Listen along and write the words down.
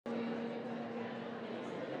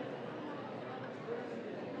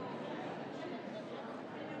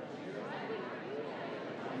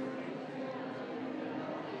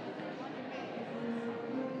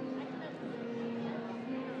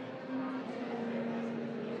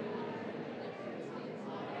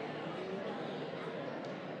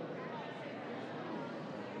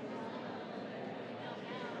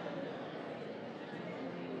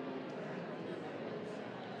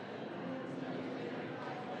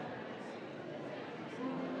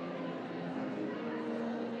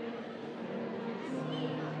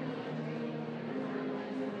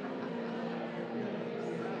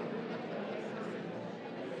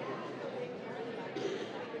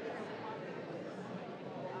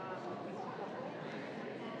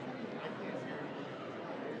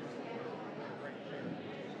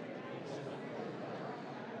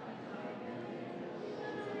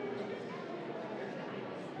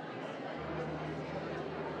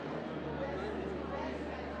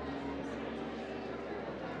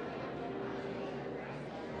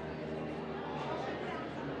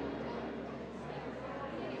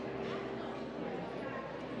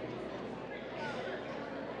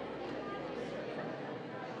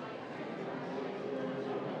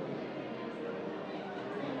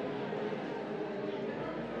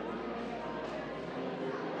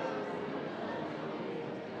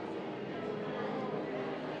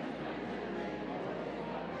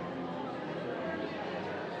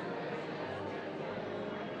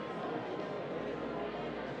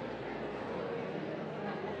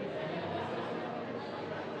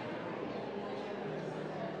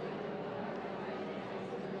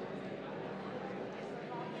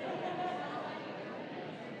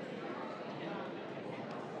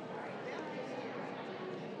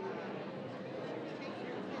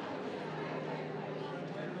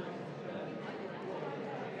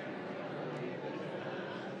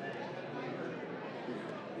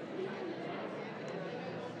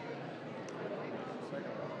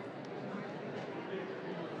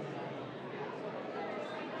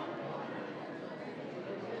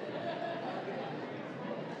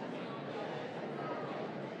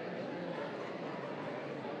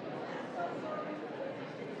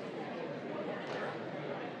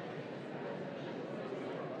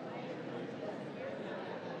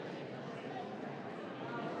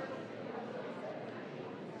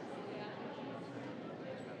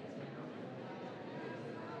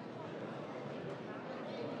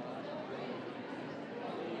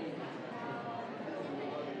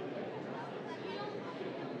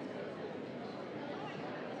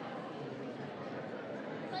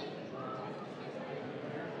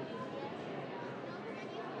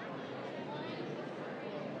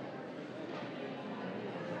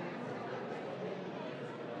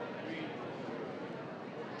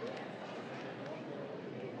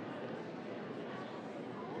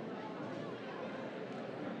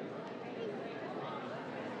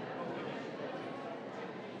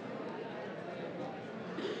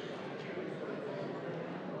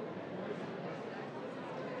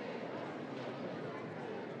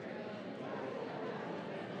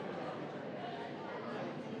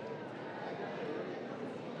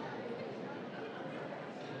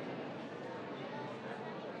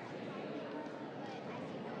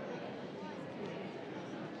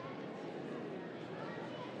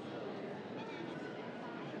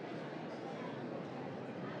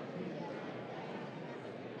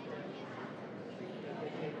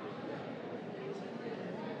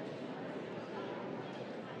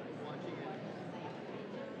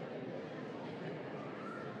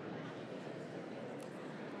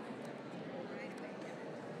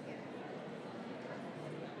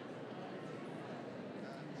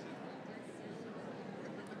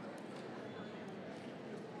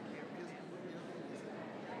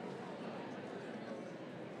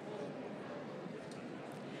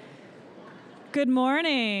Good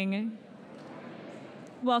morning.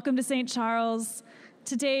 Welcome to St. Charles.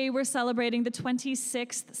 Today we're celebrating the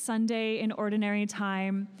 26th Sunday in Ordinary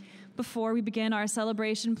Time. Before we begin our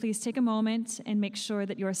celebration, please take a moment and make sure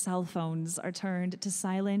that your cell phones are turned to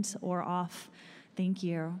silent or off. Thank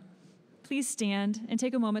you. Please stand and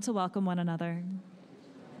take a moment to welcome one another.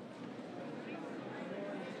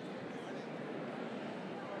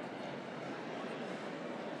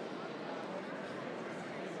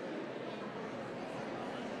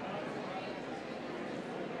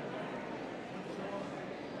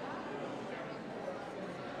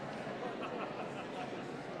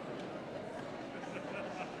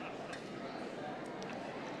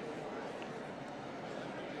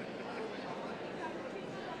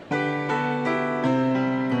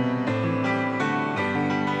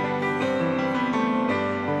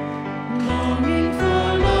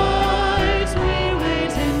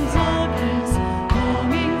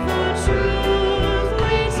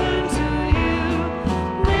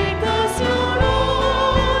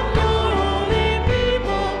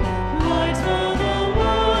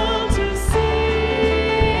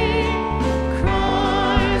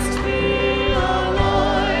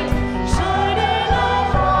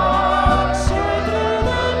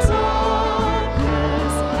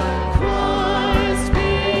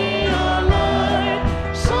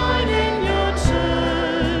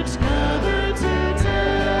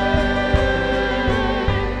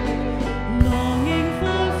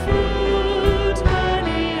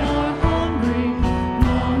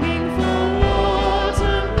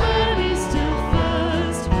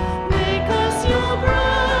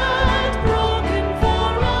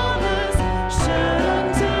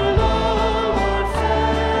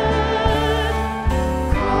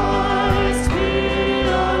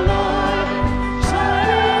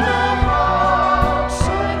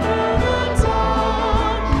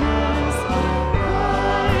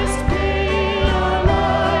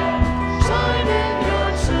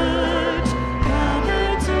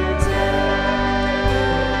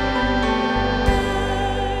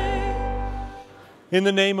 In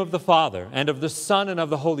the name of the Father, and of the Son, and of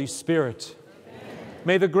the Holy Spirit, amen.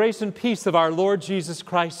 May the grace and peace of our Lord Jesus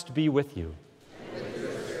Christ be with you.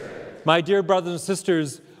 My dear brothers and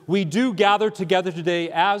sisters, we do gather together today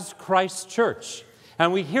as Christ's church,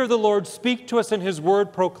 and we hear the Lord speak to us in His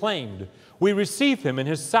word proclaimed. We receive Him in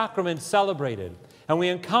His sacrament celebrated, and we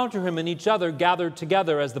encounter Him in each other gathered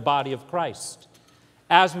together as the body of Christ.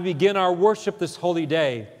 As we begin our worship this holy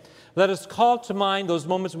day, let us call to mind those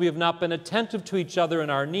moments we have not been attentive to each other and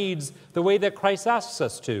our needs the way that Christ asks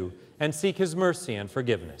us to, and seek His mercy and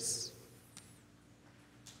forgiveness.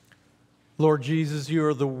 Lord Jesus, you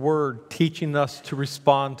are the Word teaching us to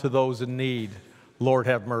respond to those in need. Lord,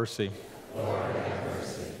 have mercy. Lord, have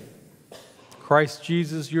mercy. Christ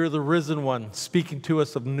Jesus, you're the risen one speaking to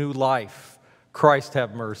us of new life. Christ,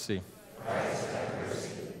 have mercy. Christ, have mercy.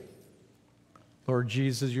 Lord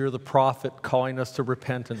Jesus, you're the prophet calling us to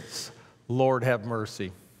repentance. Lord, have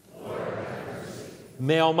mercy. Lord, have mercy.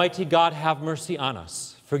 May Almighty God have mercy on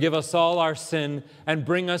us, forgive us all our sin, and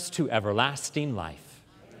bring us to everlasting life.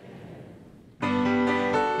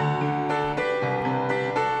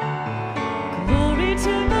 Glory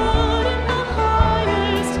to God in the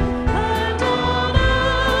highest, and on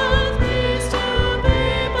earth peace to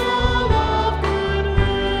people of good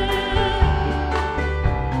will.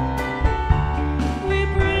 We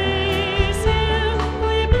praise you,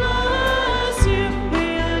 we bless you, we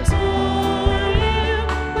adore you,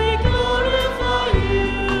 we glorify you.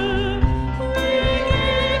 We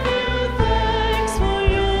give you thanks for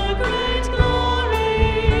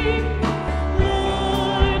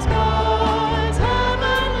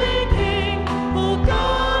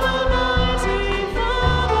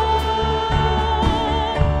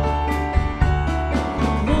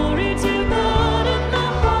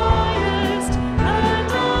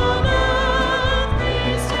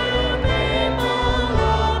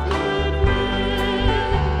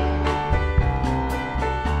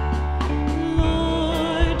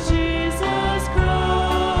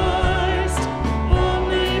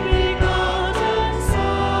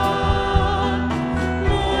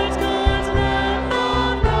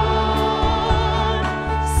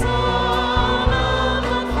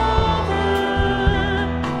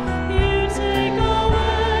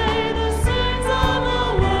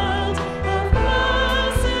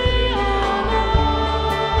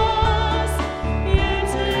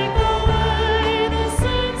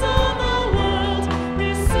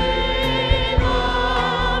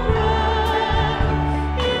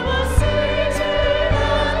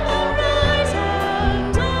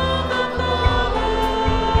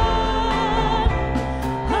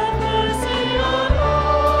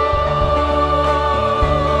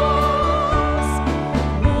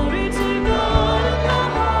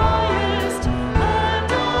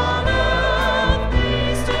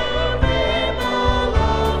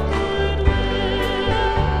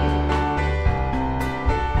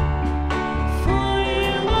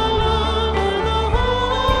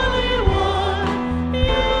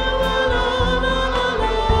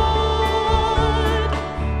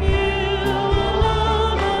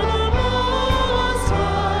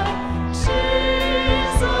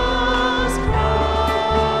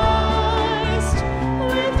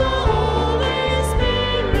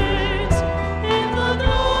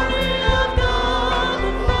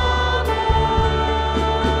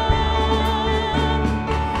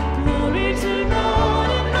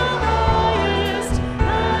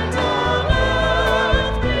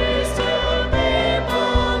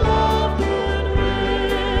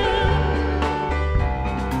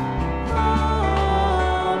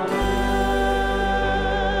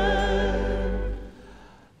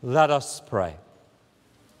Let us pray.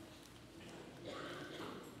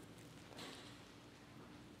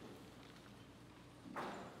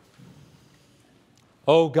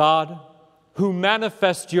 O God, who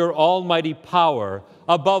manifest your almighty power,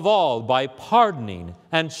 above all by pardoning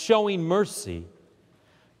and showing mercy,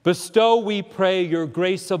 bestow, we pray, your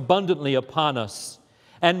grace abundantly upon us,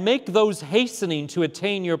 and make those hastening to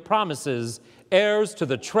attain your promises heirs to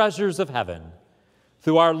the treasures of heaven.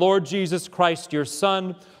 Through our Lord Jesus Christ, your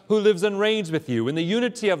Son, who lives and reigns with you in the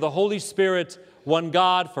unity of the Holy Spirit, one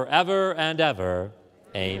God, forever and ever.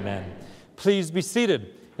 Amen. Please be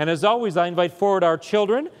seated. And as always, I invite forward our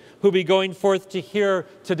children who will be going forth to hear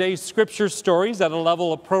today's scripture stories at a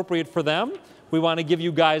level appropriate for them. We want to give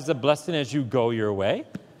you guys a blessing as you go your way.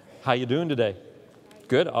 How you doing today?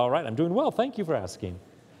 Good? All right. I'm doing well. Thank you for asking.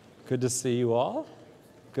 Good to see you all.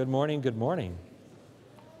 Good morning. Good morning.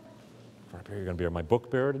 You're going to be my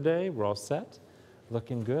book bearer today. We're all set.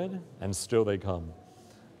 Looking good. And still they come.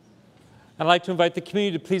 I'd like to invite the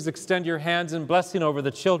community to please extend your hands in blessing over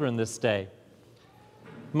the children this day.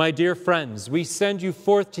 My dear friends, we send you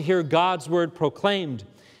forth to hear God's word proclaimed,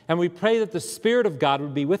 and we pray that the Spirit of God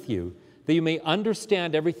would be with you, that you may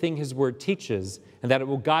understand everything his word teaches, and that it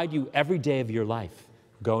will guide you every day of your life.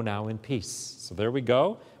 Go now in peace. So there we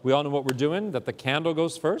go. We all know what we're doing, that the candle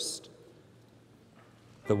goes first.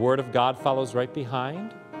 The word of God follows right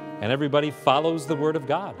behind, and everybody follows the word of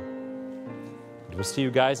God. We'll see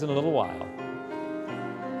you guys in a little while.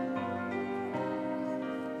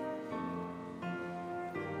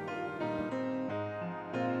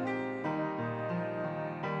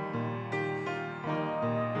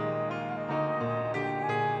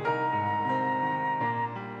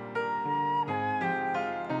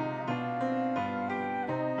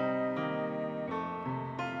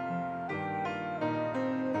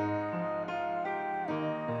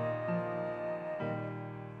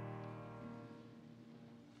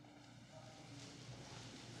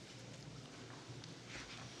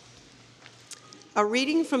 A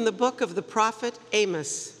reading from the book of the prophet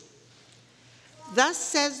Amos. Thus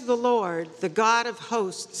says the Lord, the God of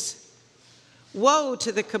hosts, woe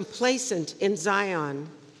to the complacent in Zion,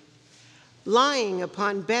 lying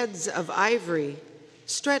upon beds of ivory,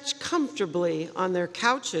 stretched comfortably on their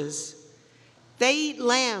couches. They eat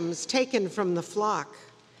lambs taken from the flock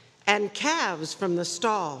and calves from the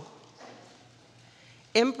stall,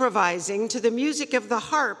 improvising to the music of the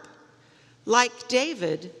harp. Like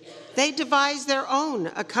David, they devise their own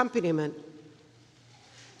accompaniment.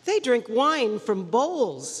 They drink wine from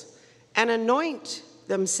bowls and anoint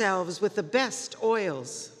themselves with the best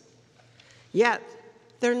oils. Yet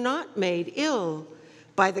they're not made ill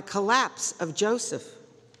by the collapse of Joseph.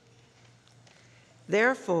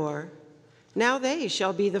 Therefore, now they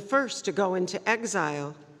shall be the first to go into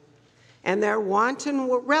exile, and their wanton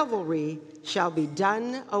revelry shall be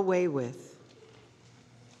done away with.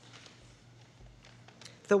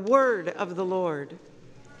 The word of the Lord.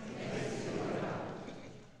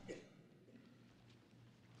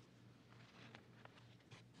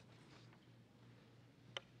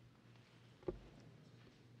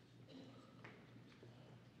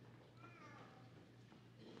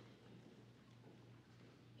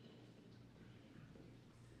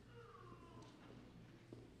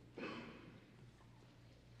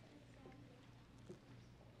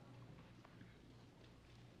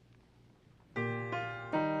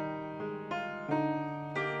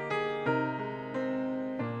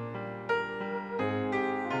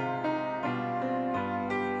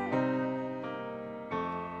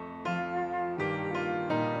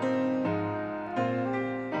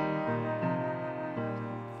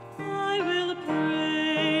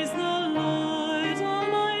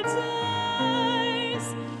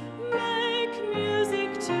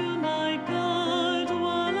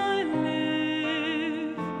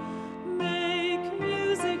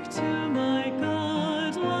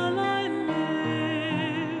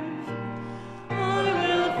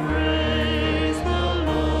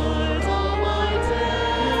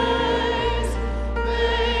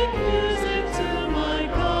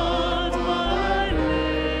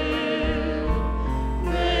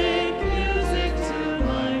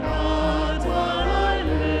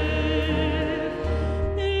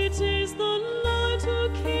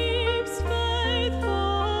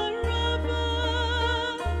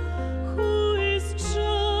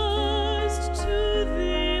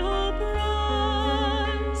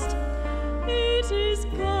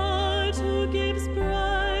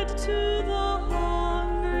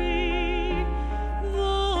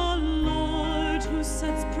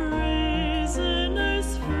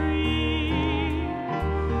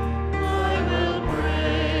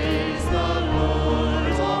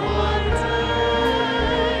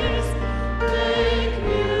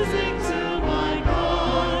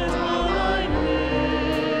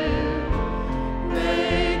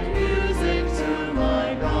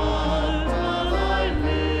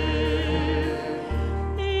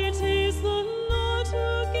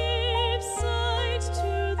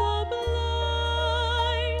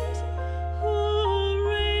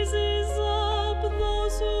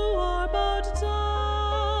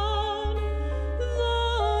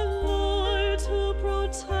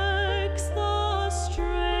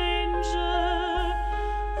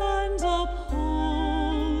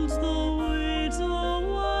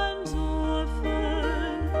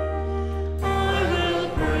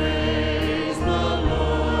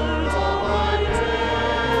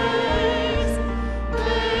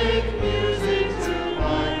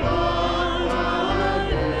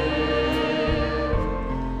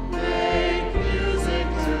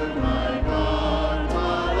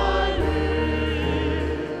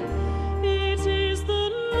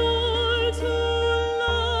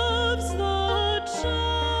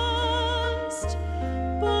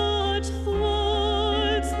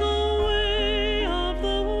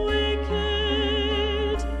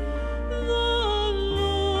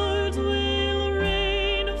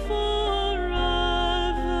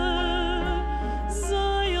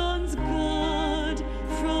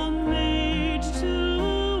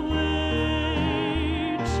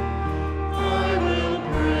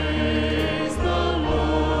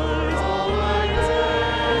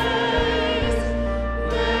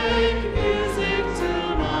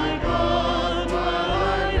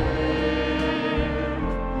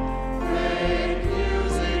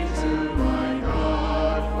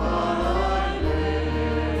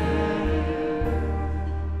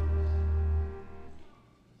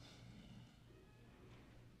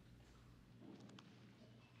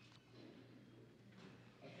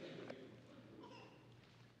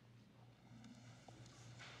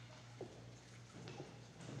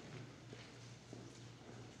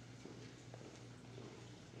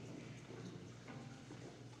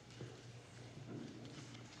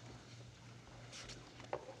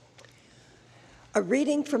 A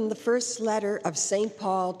reading from the first letter of St.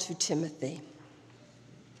 Paul to Timothy.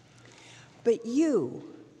 But you,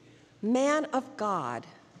 man of God,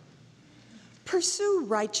 pursue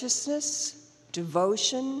righteousness,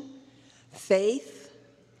 devotion, faith,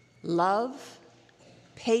 love,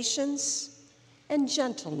 patience, and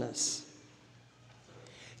gentleness.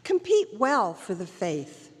 Compete well for the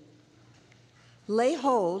faith. Lay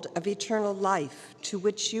hold of eternal life to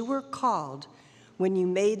which you were called when you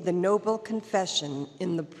made the noble confession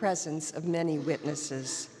in the presence of many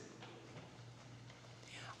witnesses.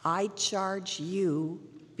 I charge you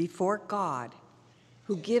before God,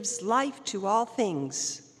 who gives life to all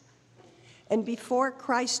things, and before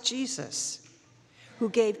Christ Jesus, who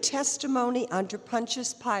gave testimony under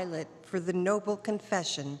Pontius Pilate for the noble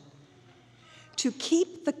confession, to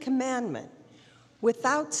keep the commandment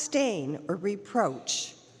without stain or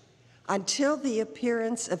reproach until the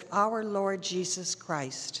appearance of our Lord Jesus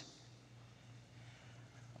Christ,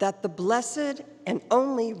 that the blessed and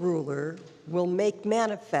only ruler will make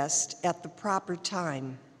manifest at the proper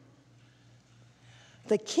time.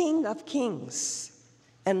 The King of Kings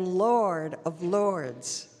and Lord of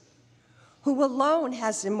Lords, who alone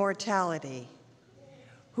has immortality,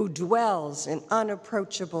 who dwells in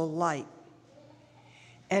unapproachable light,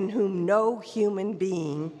 and whom no human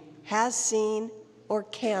being has seen or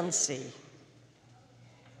can see.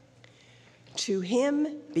 To him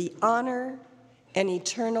be honor and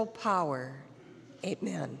eternal power.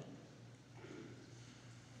 Amen.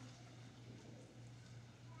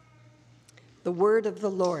 The word of the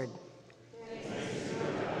Lord.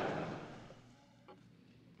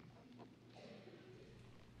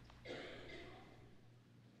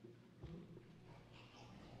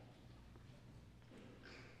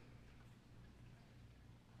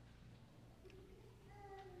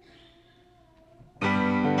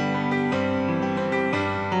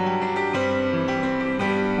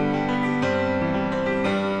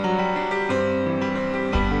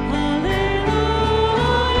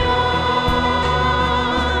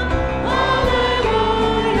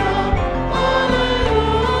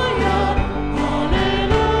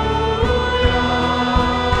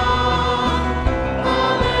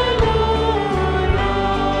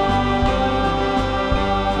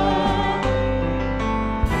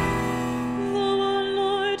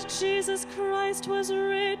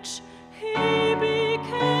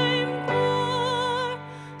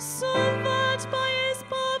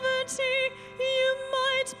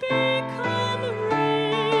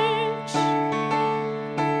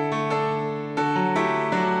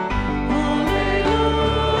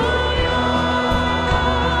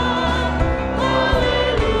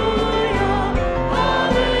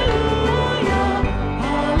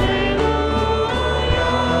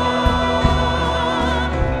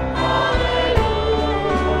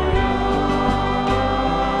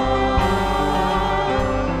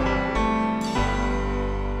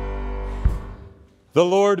 The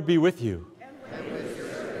Lord be with you. And with your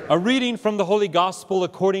spirit. A reading from the Holy Gospel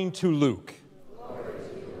according to Luke.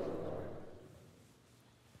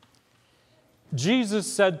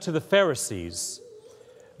 Jesus said to the Pharisees,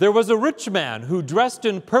 "There was a rich man who dressed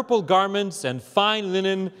in purple garments and fine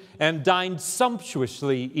linen and dined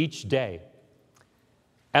sumptuously each day.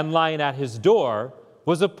 And lying at his door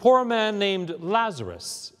was a poor man named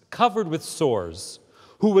Lazarus, covered with sores,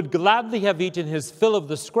 who would gladly have eaten his fill of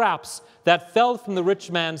the scraps that fell from the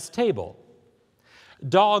rich man's table.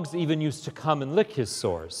 Dogs even used to come and lick his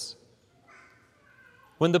sores.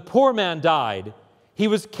 When the poor man died, he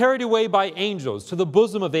was carried away by angels to the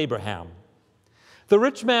bosom of Abraham. The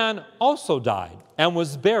rich man also died and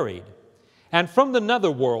was buried, and from the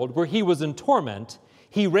netherworld, where he was in torment,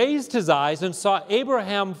 he raised his eyes and saw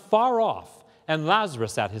Abraham far off and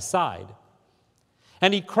Lazarus at his side.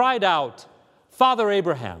 And he cried out, 'Father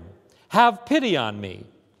Abraham, have pity on me.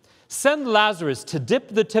 Send Lazarus to dip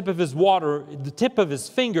the tip of his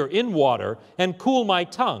finger in water and cool my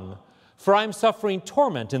tongue, for I am suffering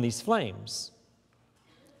torment in these flames.'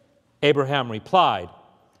 Abraham replied,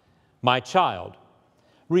 'My child,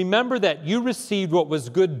 remember that you received what was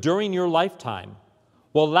good during your lifetime,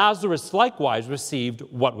 while Lazarus likewise received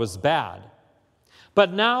what was bad.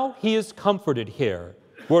 But now he is comforted here,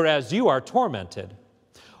 whereas you are tormented.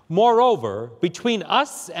 Moreover, between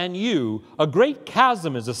us and you, a great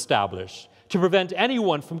chasm is established to prevent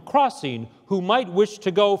anyone from crossing who might wish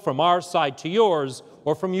to go from our side to yours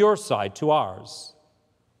or from your side to ours.'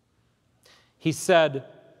 He said,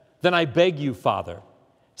 'Then I beg you, Father,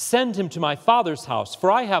 send him to my father's house,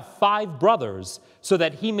 for I have 5 brothers, so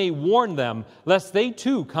that he may warn them, lest they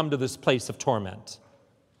too come to this place of torment.'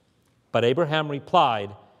 But Abraham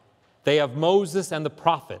replied, 'They have Moses and the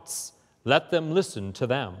prophets. Let them listen to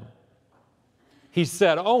them." He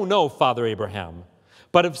said, "Oh no, Father Abraham,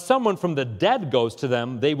 but if someone from the dead goes to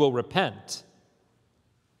them, they will repent."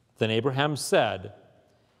 Then Abraham said,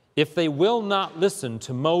 "If they will not listen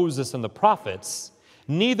to Moses and the prophets,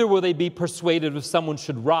 neither will they be persuaded if someone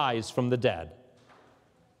should rise from the dead."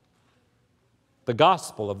 The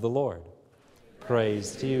Gospel of the Lord.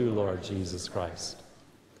 Praise to you, Lord Jesus Christ.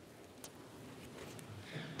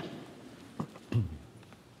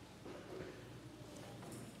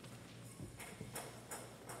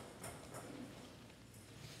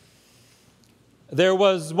 There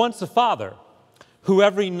was once a father who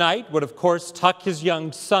every night would, of course, tuck his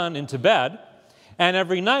young son into bed, and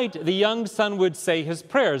every night the young son would say his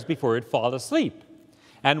prayers before he'd fall asleep.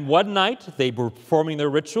 And one night they were performing their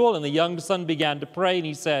ritual, and the young son began to pray, and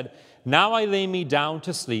he said, "Now I lay me down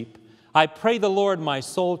to sleep. I pray the Lord my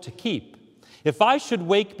soul to keep. If I should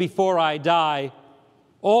wake before I die,"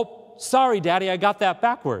 "Oh, sorry, Daddy, I got that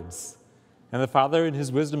backwards." And the father in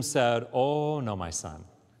his wisdom said, "Oh, no, my son.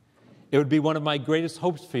 It would be one of my greatest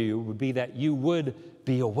hopes for you would be that you would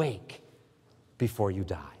be awake before you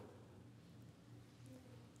die."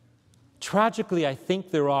 Tragically, I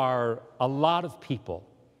think there are a lot of people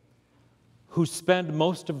who spend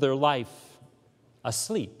most of their life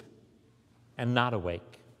asleep and not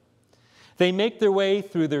awake. They make their way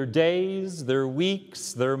through their days, their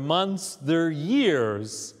weeks, their months, their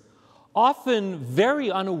years, often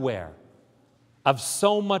very unaware of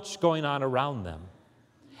so much going on around them.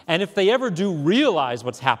 And if they ever do realize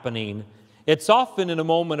what's happening, it's often in a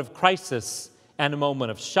moment of crisis and a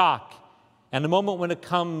moment of shock and a moment when it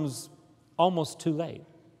comes almost too late.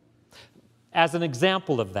 As an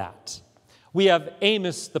example of that, we have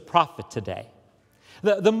Amos the prophet today.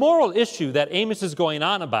 The moral issue that Amos is going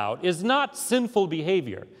on about is not sinful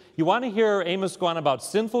behavior. You want to hear Amos go on about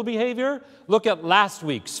sinful behavior? Look at last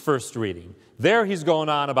week's first reading. There he's going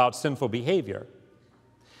on about sinful behavior.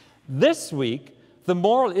 This week, the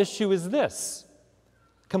moral issue is this: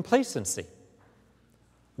 complacency.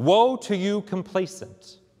 Woe to you,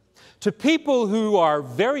 complacent. To people who are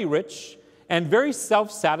very rich and very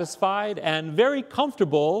self-satisfied and very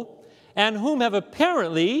comfortable, and whom have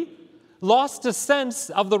apparently lost a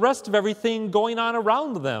sense of the rest of everything going on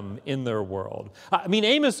around them in their world. I mean,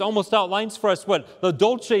 Amos almost outlines for us what the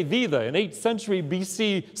Dolce Vita in 8th century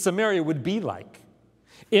BC Samaria would be like.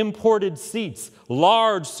 Imported seats,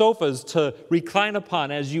 large sofas to recline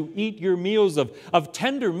upon as you eat your meals of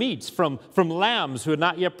tender meats from lambs who had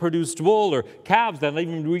not yet produced wool, or calves that hadn't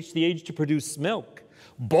even reached the age to produce milk.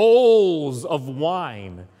 Bowls of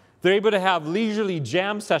wine. They're able to have leisurely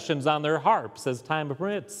jam sessions on their harps as time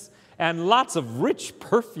permits, and lots of rich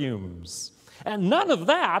perfumes. And none of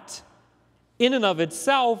that, in and of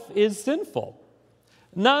itself, is sinful.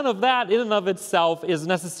 None of that, in and of itself, is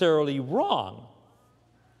necessarily wrong.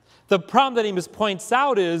 The problem that Amos points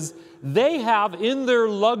out is they have, in their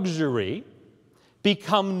luxury,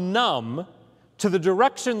 become numb to the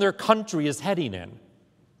direction their country is heading in,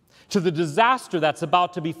 to the disaster that's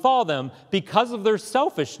about to befall them because of their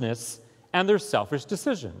selfishness and their selfish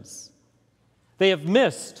decisions. They have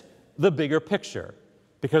missed the bigger picture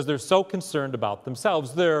because they're so concerned about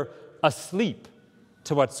themselves. They're asleep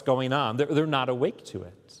to what's going on. They're not awake to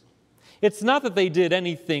it. It's not that they did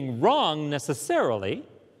anything wrong necessarily.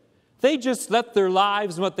 They just let their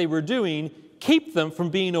lives and what they were doing keep them from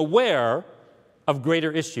being aware of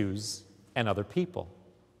greater issues and other people.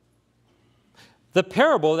 The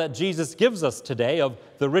parable that Jesus gives us today of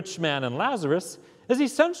the rich man and Lazarus is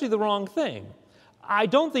essentially the wrong thing. I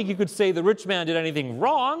don't think you could say the rich man did anything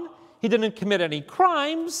wrong. He didn't commit any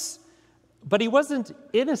crimes, but he wasn't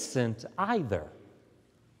innocent either.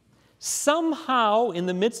 Somehow, in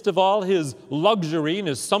the midst of all his luxury and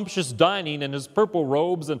his sumptuous dining and his purple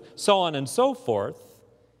robes and so on and so forth,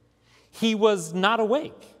 he was not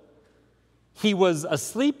awake. He was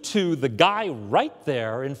asleep to the guy right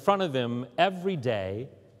there in front of him every day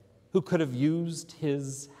who could have used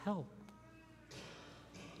his help.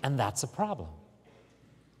 And that's a problem.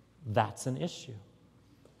 That's an issue.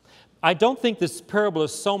 I don't think this parable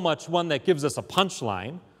is so much one that gives us a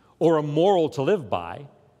punchline or a moral to live by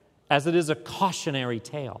as it is a cautionary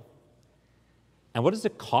tale. And what does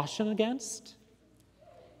it caution against?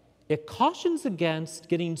 It cautions against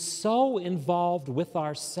getting so involved with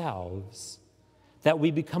ourselves that we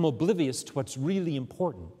become oblivious to what's really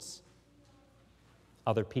important.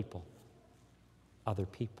 Other people. Other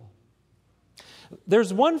people.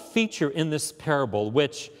 There's one feature in this parable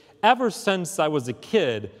which, ever since I was a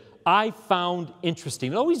kid, I found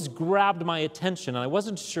interesting. It always grabbed my attention, and I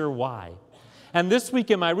wasn't sure why. And this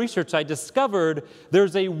week in my research, I discovered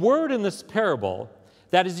there's a word in this parable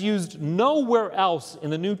that is used nowhere else in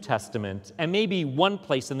the New Testament and maybe one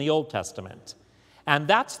place in the Old Testament. And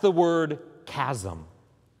that's the word chasm.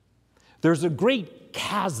 There's a great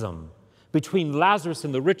chasm between Lazarus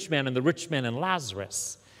and the rich man and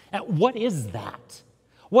Lazarus. And what is that?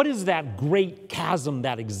 What is that great chasm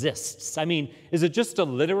that exists? I mean, is it just a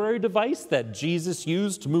literary device that Jesus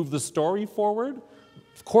used to move the story forward?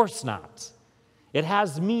 Of course not. It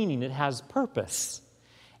has meaning, it has purpose.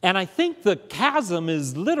 And I think the chasm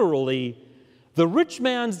is literally the rich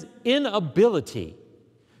man's inability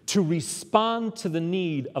to respond to the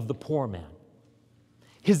need of the poor man.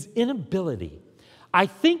 His inability. I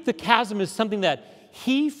think the chasm is something that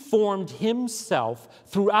he formed himself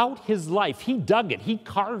throughout his life. He dug it, he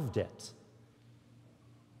carved it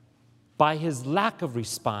by his lack of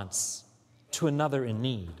response to another in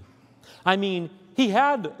need. I mean, he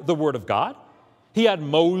had the Word of God. He had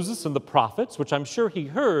Moses and the prophets, which I'm sure he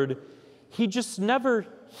heard. He just never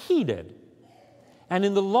heeded. And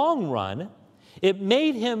in the long run, it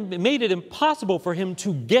made it impossible for him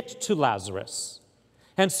to get to Lazarus.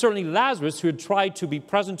 And certainly Lazarus, who had tried to be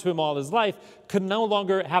present to him all his life, could no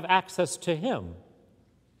longer have access to him.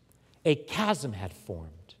 A chasm had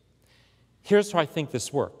formed. Here's how I think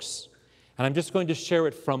this works. And I'm just going to share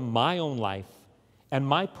it from my own life and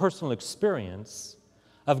my personal experience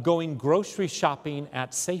of going grocery shopping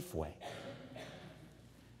at Safeway.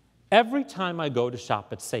 Every time I go to shop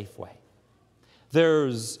at Safeway,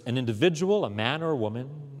 there's an individual, a man or a woman,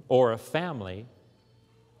 or a family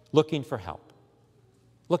looking for help,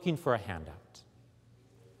 looking for a handout.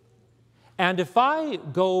 And if I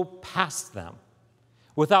go past them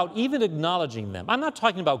without even acknowledging them, I'm not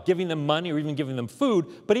talking about giving them money or even giving them food,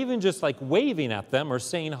 but even just like waving at them or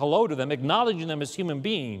saying hello to them, acknowledging them as human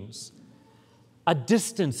beings, a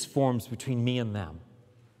distance forms between me and them.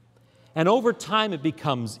 And over time, it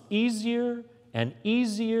becomes easier and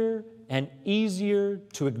easier and easier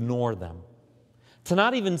to ignore them, to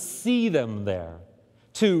not even see them there,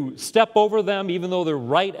 to step over them even though they're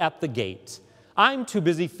right at the gate. I'm too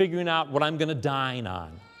busy figuring out what I'm going to dine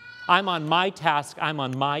on. I'm on my task. I'm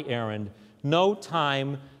on my errand. No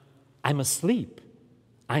time. I'm asleep.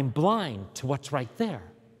 I'm blind to what's right there.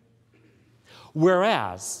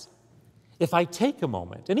 Whereas, if I take a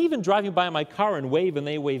moment, and even driving by my car and wave and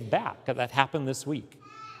they wave back, that happened this week,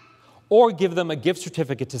 or give them a gift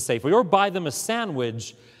certificate to Safeway, or buy them a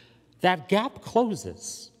sandwich, that gap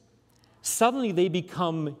closes. Suddenly they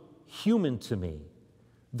become human to me.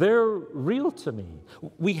 They're real to me.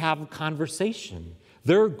 We have a conversation.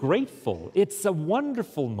 They're grateful. It's a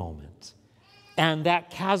wonderful moment. And that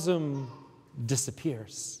chasm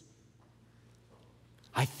disappears.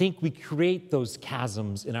 I think we create those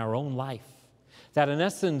chasms in our own life that in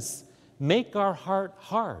essence make our heart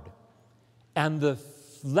hard. And the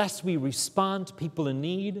less we respond to people in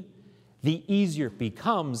need, the easier it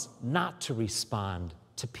becomes not to respond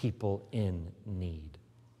to people in need.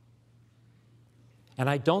 And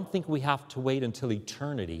I don't think we have to wait until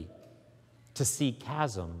eternity to see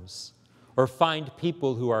chasms or find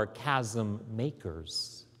people who are chasm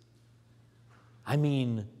makers. I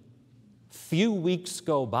mean, few weeks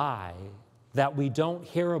go by that we don't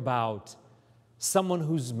hear about someone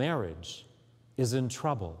whose marriage is in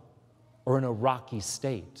trouble or in a rocky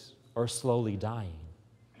state or slowly dying.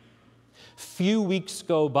 Few weeks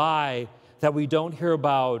go by that we don't hear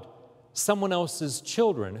about someone else's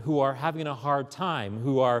children who are having a hard time,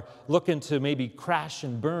 who are looking to maybe crash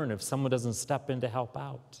and burn if someone doesn't step in to help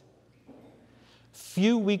out.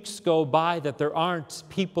 Few weeks go by that there aren't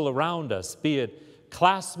people around us, be it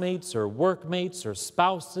classmates or workmates or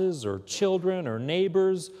spouses or children or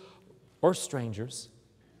neighbors or strangers,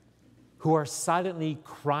 who are silently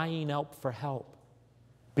crying out for help,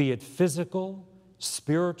 be it physical,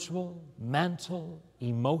 spiritual, mental,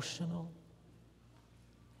 emotional.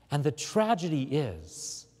 And the tragedy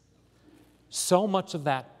is, so much of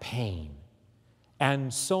that pain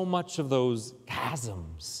and so much of those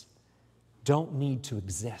chasms don't need to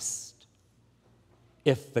exist.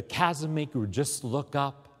 If the chasm maker would just look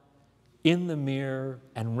up in the mirror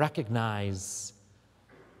and recognize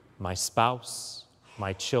my spouse,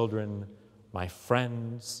 my children, my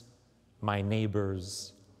friends, my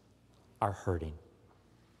neighbors are hurting.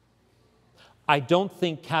 I don't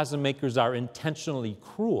think chasm makers are intentionally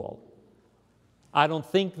cruel. I don't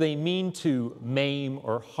think they mean to maim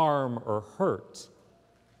or harm or hurt.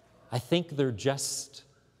 I think they're just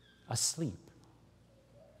asleep.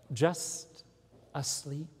 Just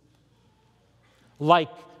asleep.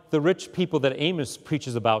 Like the rich people that Amos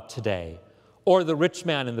preaches about today, or the rich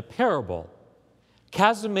man in the parable.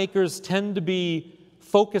 Chasm makers tend to be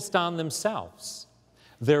focused on themselves,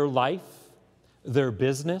 their life, their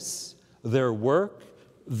business, their work,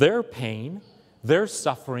 their pain, their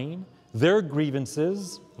suffering, their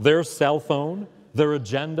grievances, their cell phone, their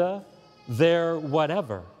agenda, their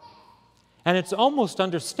whatever. And it's almost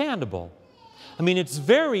understandable. I mean, it's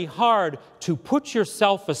very hard to put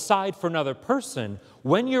yourself aside for another person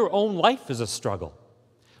when your own life is a struggle,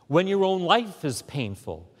 when your own life is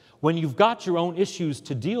painful, when you've got your own issues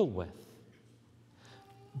to deal with.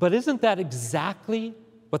 But isn't that exactly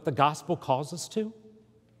what the gospel calls us to?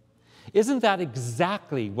 Isn't that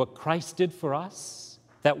exactly what Christ did for us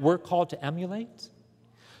that we're called to emulate?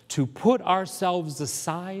 To put ourselves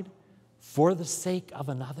aside for the sake of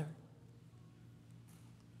another?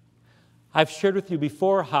 I've shared with you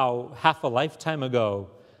before how half a lifetime ago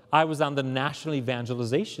I was on the national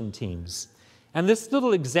evangelization teams. And this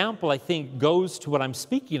little example, I think, goes to what I'm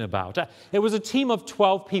speaking about. It was a team of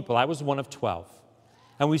 12 people. I was one of 12.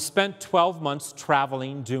 And we spent 12 months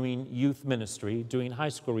traveling, doing youth ministry, doing high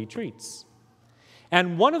school retreats.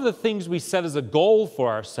 And one of the things we set as a goal for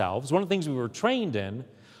ourselves, one of the things we were trained in,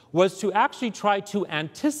 was to actually try to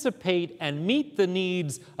anticipate and meet the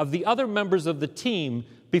needs of the other members of the team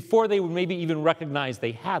before they would maybe even recognize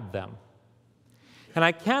they had them. And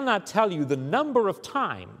I cannot tell you the number of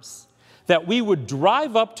times that we would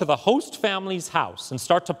drive up to the host family's house and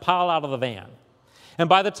start to pile out of the van. And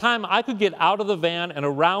by the time I could get out of the van and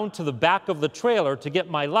around to the back of the trailer to get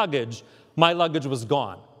my luggage was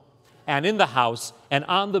gone. And in the house and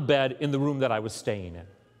on the bed in the room that I was staying in.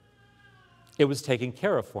 It was taken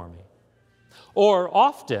care of for me. Or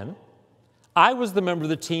often, I was the member of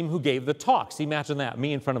the team who gave the talks. Imagine that,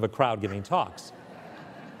 me in front of a crowd giving talks.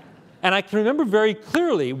 And I can remember very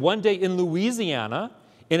clearly one day in Louisiana,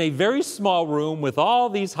 in a very small room with all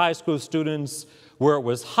these high school students where it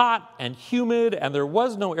was hot and humid and there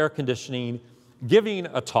was no air conditioning, giving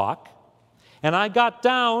a talk. And I got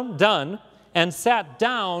done, and sat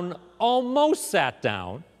down, almost sat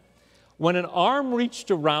down, when an arm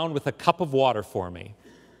reached around with a cup of water for me.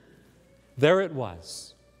 There it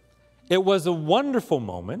was. It was a wonderful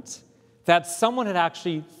moment that someone had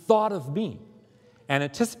actually thought of me and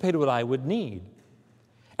anticipated what I would need.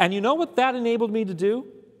 And you know what that enabled me to do?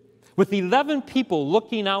 With 11 people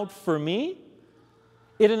looking out for me,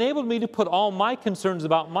 it enabled me to put all my concerns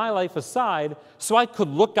about my life aside so I could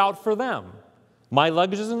look out for them. My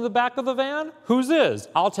luggage is in the back of the van? Whose is?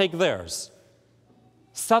 I'll take theirs.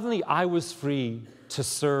 Suddenly, I was free to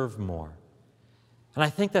serve more. And I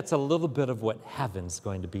think that's a little bit of what heaven's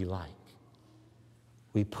going to be like.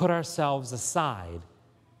 We put ourselves aside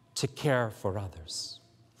to care for others.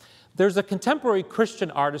 There's a contemporary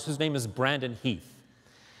Christian artist whose name is Brandon Heath.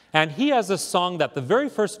 And he has a song that the very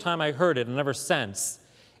first time I heard it, and ever since,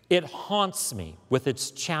 it haunts me with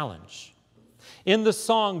its challenge. In the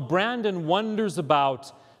song, Brandon wonders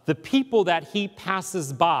about the people that he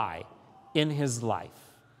passes by in his life.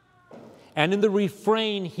 And in the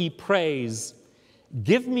refrain, he prays,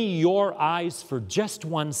 "Give me your eyes for just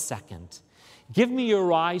 1 second. Give me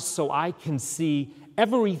your eyes so I can see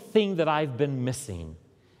everything that I've been missing.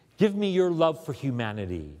 Give me your love for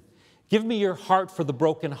humanity. Give me your heart for the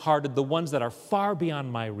brokenhearted, the ones that are far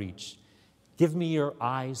beyond my reach. Give me your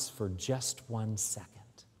eyes for just 1 second."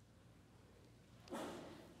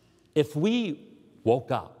 If we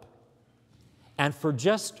woke up and for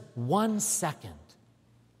just 1 second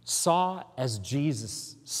saw as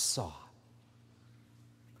Jesus saw,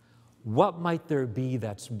 what might there be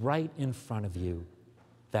that's right in front of you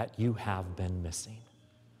that you have been missing?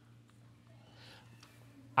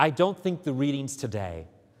 I don't think the readings today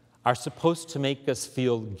are supposed to make us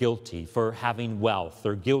feel guilty for having wealth,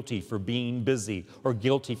 or guilty for being busy, or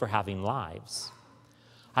guilty for having lives.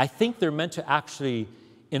 I think they're meant to actually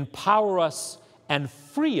empower us and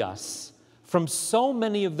free us from so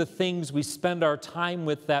many of the things we spend our time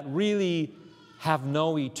with that really have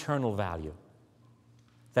no eternal value,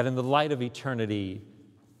 that in the light of eternity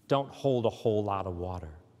don't hold a whole lot of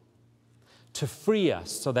water. To free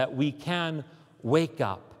us so that we can wake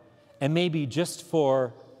up and maybe just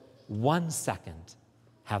for 1 second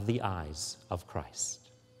have the eyes of Christ.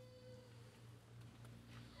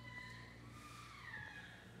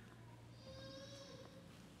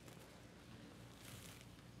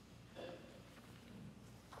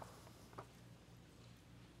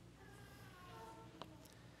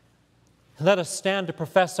 Let us stand to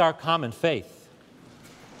profess our common faith.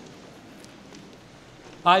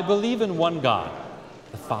 I believe in one God,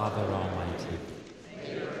 the Father Almighty,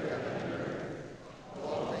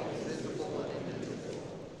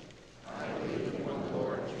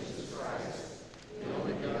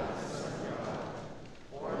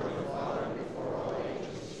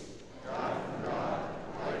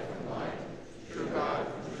 true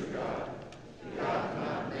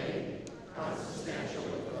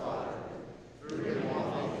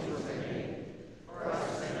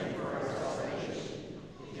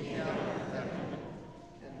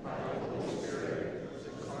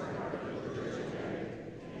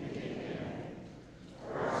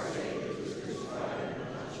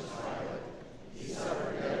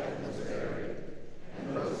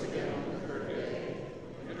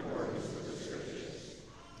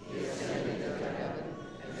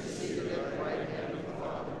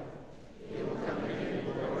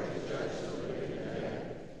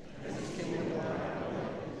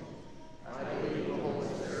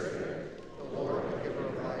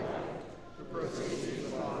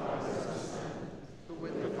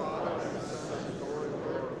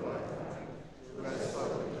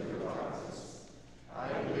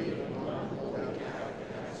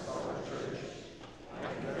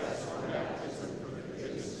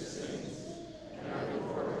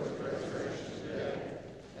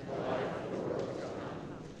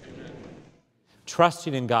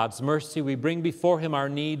Trusting in God's mercy, we bring before him our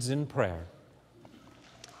needs in prayer.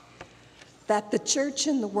 That the church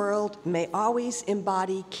in the world may always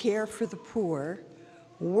embody care for the poor,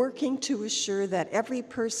 working to assure that every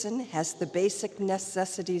person has the basic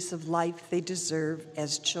necessities of life they deserve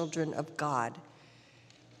as children of God.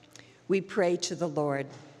 We pray to the Lord.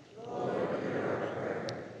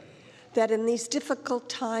 That in these difficult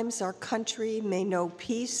times our country may know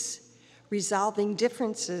peace, resolving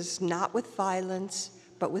differences not with violence,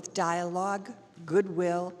 but with dialogue,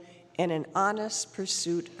 goodwill, and an honest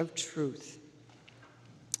pursuit of truth.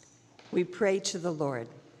 We pray to the Lord.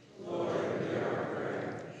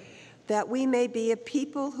 That we may be a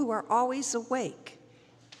people who are always awake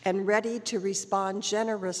and ready to respond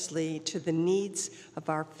generously to the needs of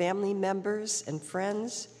our family members and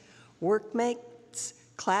friends, workmates,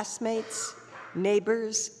 classmates,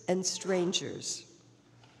 neighbors, and strangers.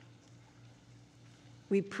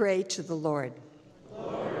 We pray to the Lord.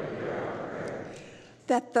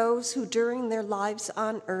 That those who during their lives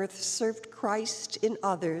on earth served Christ in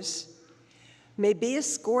others may be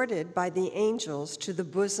escorted by the angels to the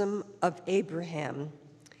bosom of Abraham,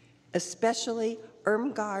 especially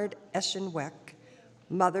Irmgard Eschenweck,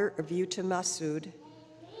 mother of Yuta Masud,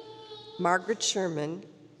 Margaret Sherman,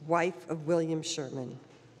 wife of William Sherman.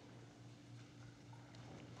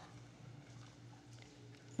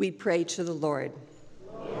 We pray to the Lord.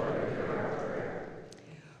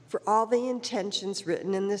 For all the intentions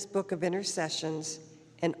written in this book of intercessions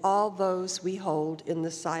and all those we hold in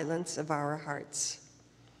the silence of our hearts.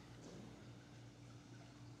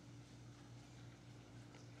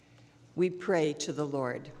 We pray to the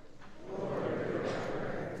Lord.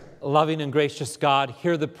 Loving and gracious God,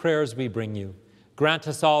 hear the prayers we bring you. Grant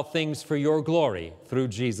us all things for your glory, through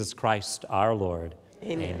Jesus Christ our Lord.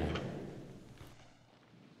 Amen. Amen.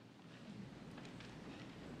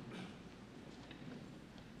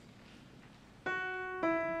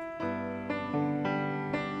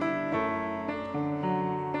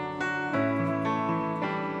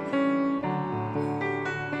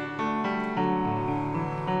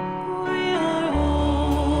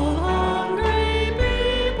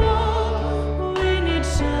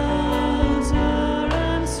 Shelter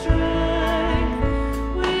and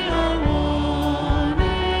strength, we are one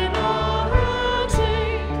in all.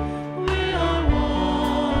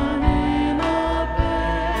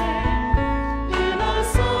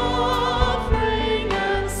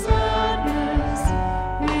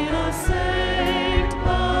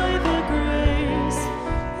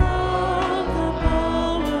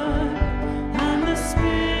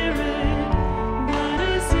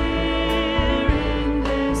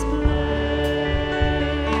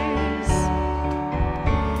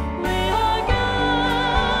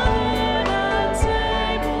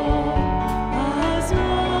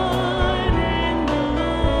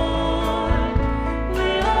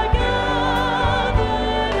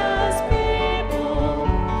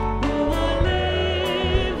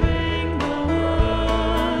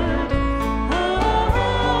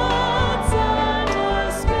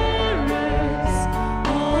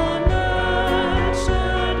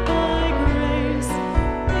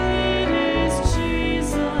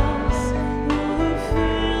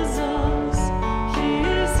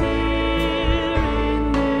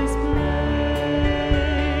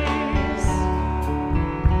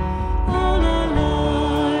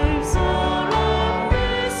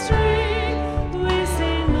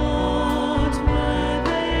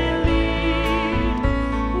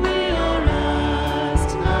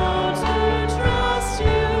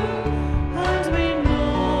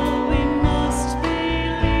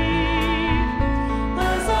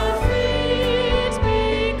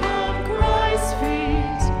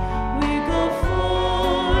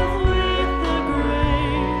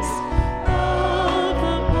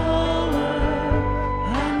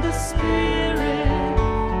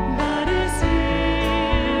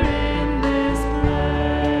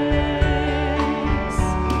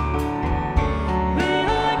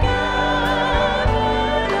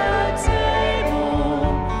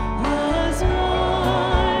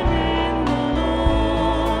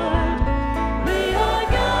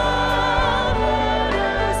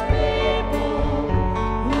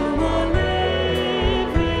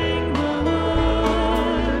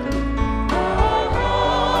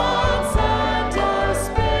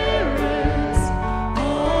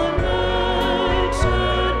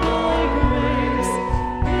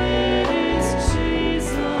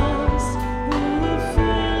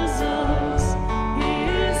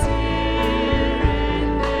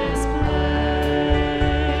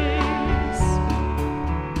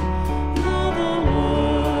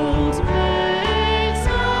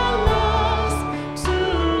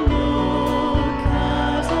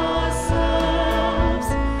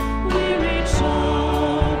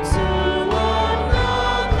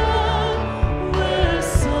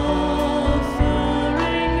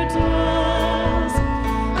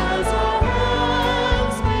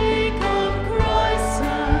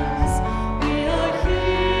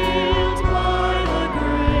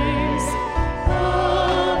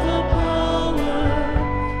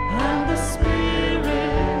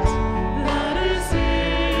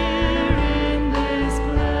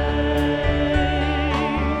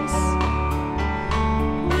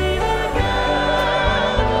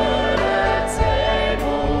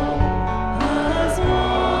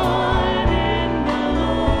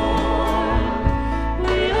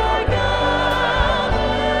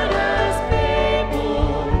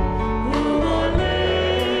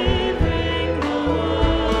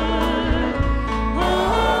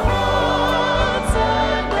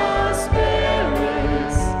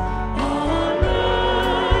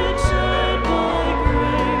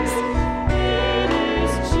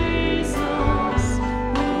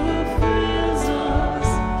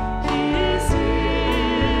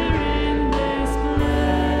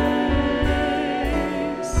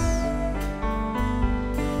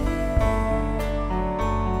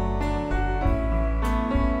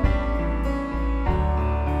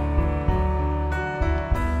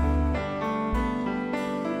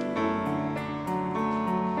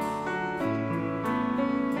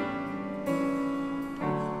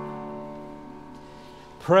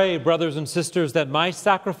 Pray, brothers and sisters, that my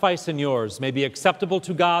sacrifice and yours may be acceptable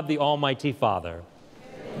to God, the Almighty Father.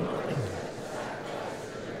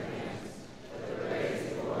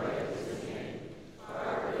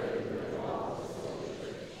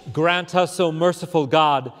 Grant us, O merciful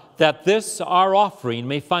God, that this, our offering,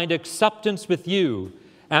 may find acceptance with you,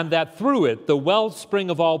 and that through it the wellspring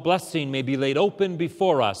of all blessing may be laid open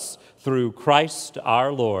before us through Christ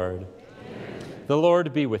our Lord. Amen. The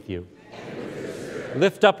Lord be with you.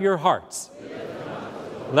 Lift up your hearts.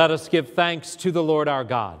 Let us give thanks to the Lord our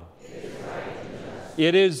God.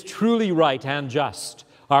 It is truly right and just,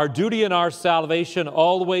 our duty and our salvation,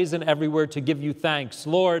 always and everywhere to give you thanks,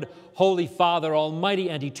 Lord, Holy Father, Almighty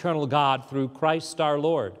and eternal God, through Christ our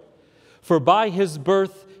Lord. For by his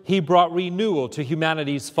birth he brought renewal to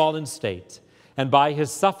humanity's fallen state, and by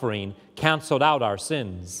his suffering canceled out our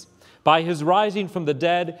sins. By his rising from the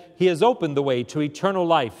dead, he has opened the way to eternal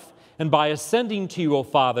life, and by ascending to you, O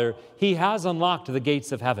Father, he has unlocked the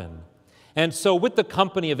gates of heaven. And so with the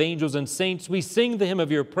company of angels and saints, we sing the hymn of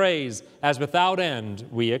your praise, as without end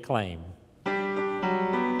we acclaim.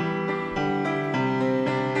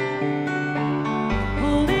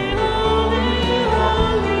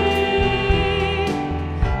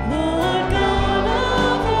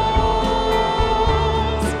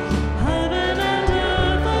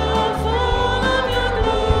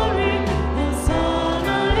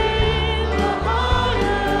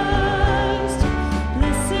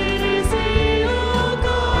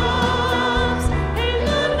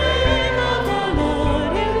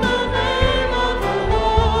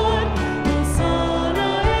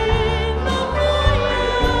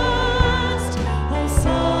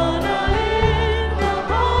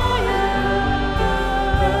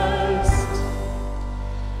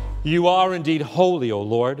 You are indeed holy, O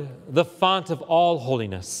Lord, the font of all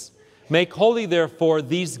holiness. Make holy, therefore,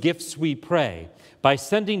 these gifts, we pray, by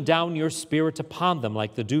sending down your Spirit upon them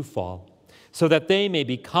like the dewfall, so that they may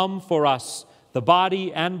become for us the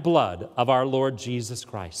body and blood of our Lord Jesus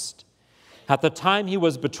Christ. At the time he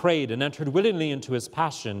was betrayed and entered willingly into his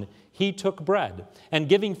passion, he took bread, and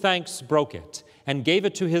giving thanks, broke it, and gave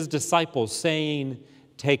it to his disciples, saying,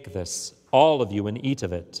 "Take this, all of you, and eat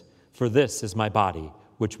of it, for this is my body,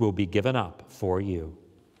 which will be given up for you."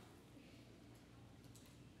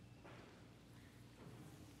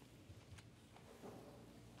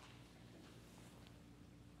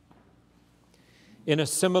 In a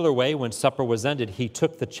similar way, when supper was ended, he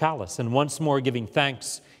took the chalice, and once more giving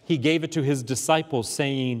thanks, he gave it to his disciples,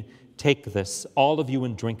 saying, "Take this, all of you,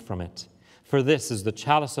 and drink from it, for this is the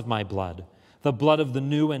chalice of my blood, the blood of the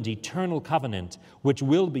new and eternal covenant, which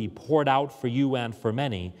will be poured out for you and for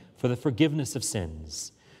many for the forgiveness of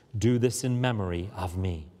sins. Do this in memory of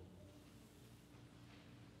me."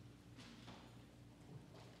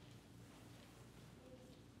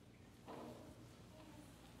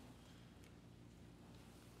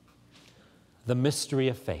 The mystery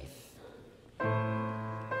of faith.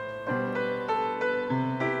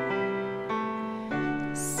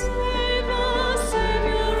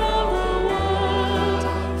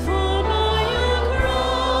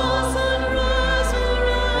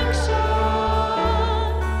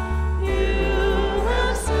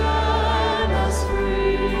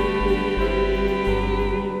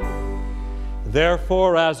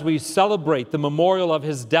 Therefore, as we celebrate the memorial of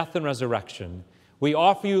his death and resurrection, we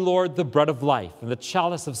offer you, Lord, the bread of life and the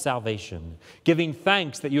chalice of salvation, giving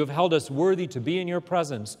thanks that you have held us worthy to be in your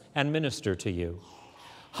presence and minister to you.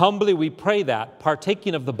 Humbly we pray that,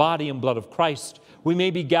 partaking of the body and blood of Christ, we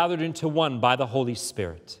may be gathered into one by the Holy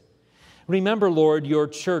Spirit. Remember, Lord, your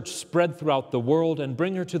church spread throughout the world and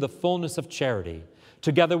bring her to the fullness of charity,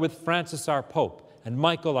 together with Francis our Pope and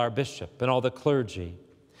Michael our Bishop and all the clergy.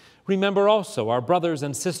 Remember also our brothers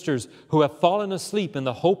and sisters who have fallen asleep in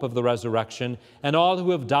the hope of the resurrection and all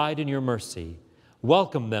who have died in your mercy.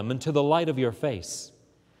 Welcome them into the light of your face.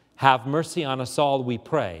 Have mercy on us all, we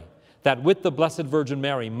pray, that with the Blessed Virgin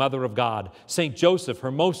Mary, Mother of God, St. Joseph,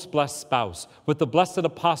 her most blessed spouse, with the blessed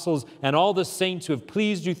apostles and all the saints who have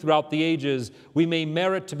pleased you throughout the ages, we may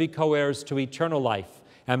merit to be co-heirs to eternal life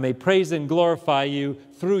and may praise and glorify you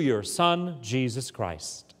through your Son, Jesus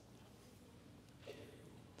Christ.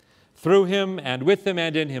 Through him and with him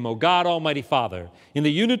and in him, O God, Almighty Father, in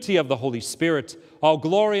the unity of the Holy Spirit, all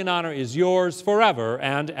glory and honor is yours forever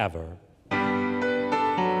and ever.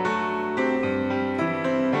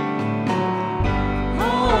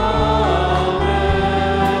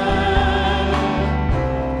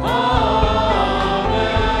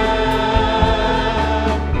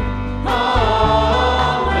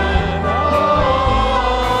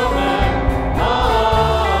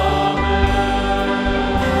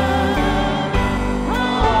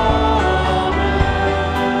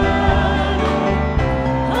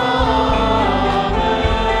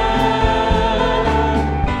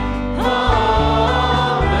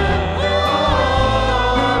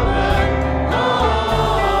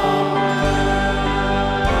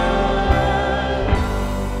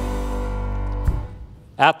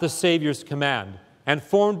 At the Savior's command, and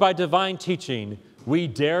formed by divine teaching, we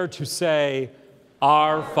dare to say,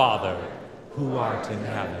 Our Father, who art in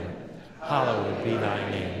heaven, hallowed be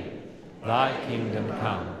thy name. Thy kingdom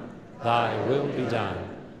come, thy will be done,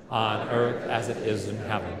 on earth as it is in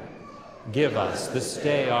heaven. Give us this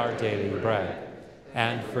day our daily bread,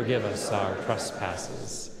 and forgive us our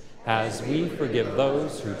trespasses, as we forgive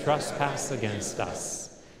those who trespass against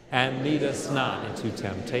us. And lead us not into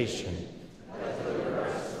temptation.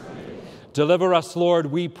 Deliver us, Lord,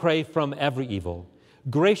 we pray, from every evil.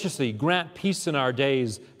 Graciously grant peace in our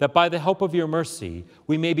days, that by the help of your mercy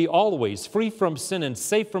we may be always free from sin and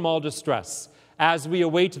safe from all distress, as we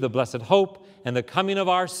await the blessed hope and the coming of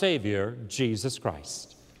our Savior, Jesus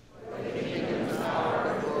Christ.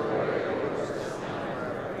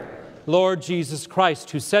 Lord Jesus Christ,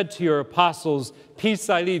 who said to your apostles, Peace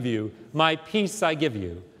I leave you, my peace I give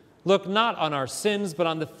you, look not on our sins, but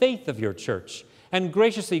on the faith of your church, and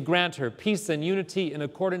graciously grant her peace and unity in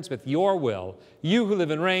accordance with your will, you who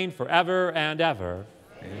live and reign forever and ever.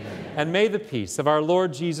 Amen. And may the peace of our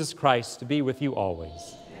Lord Jesus Christ be with you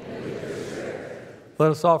always.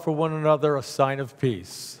 Let us offer one another a sign of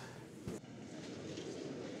peace.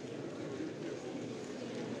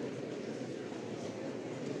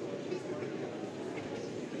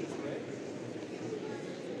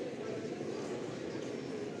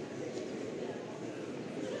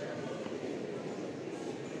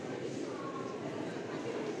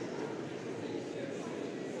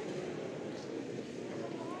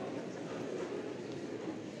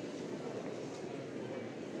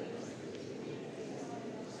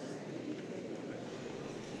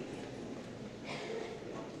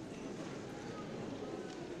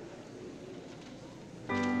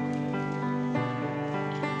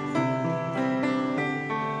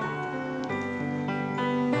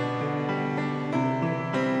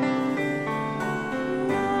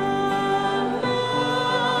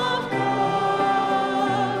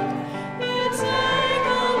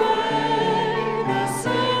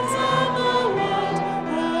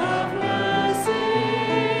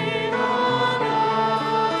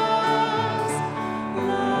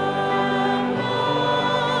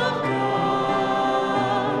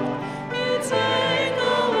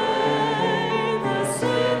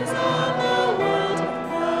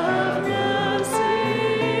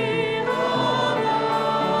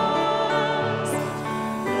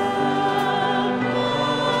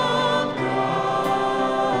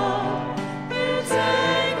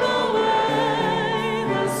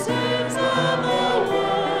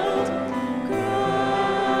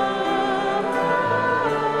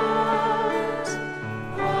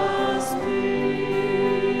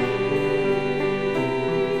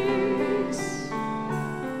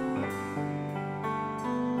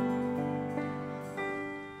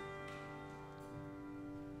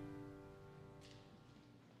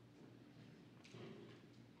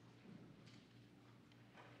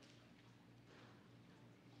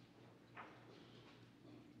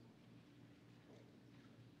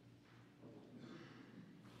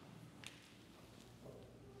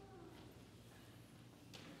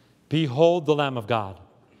 Behold the Lamb of God.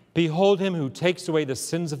 Behold him who takes away the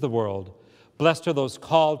sins of the world. Blessed are those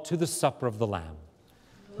called to the supper of the Lamb.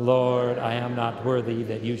 Lord, I am not worthy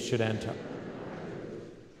that you should enter.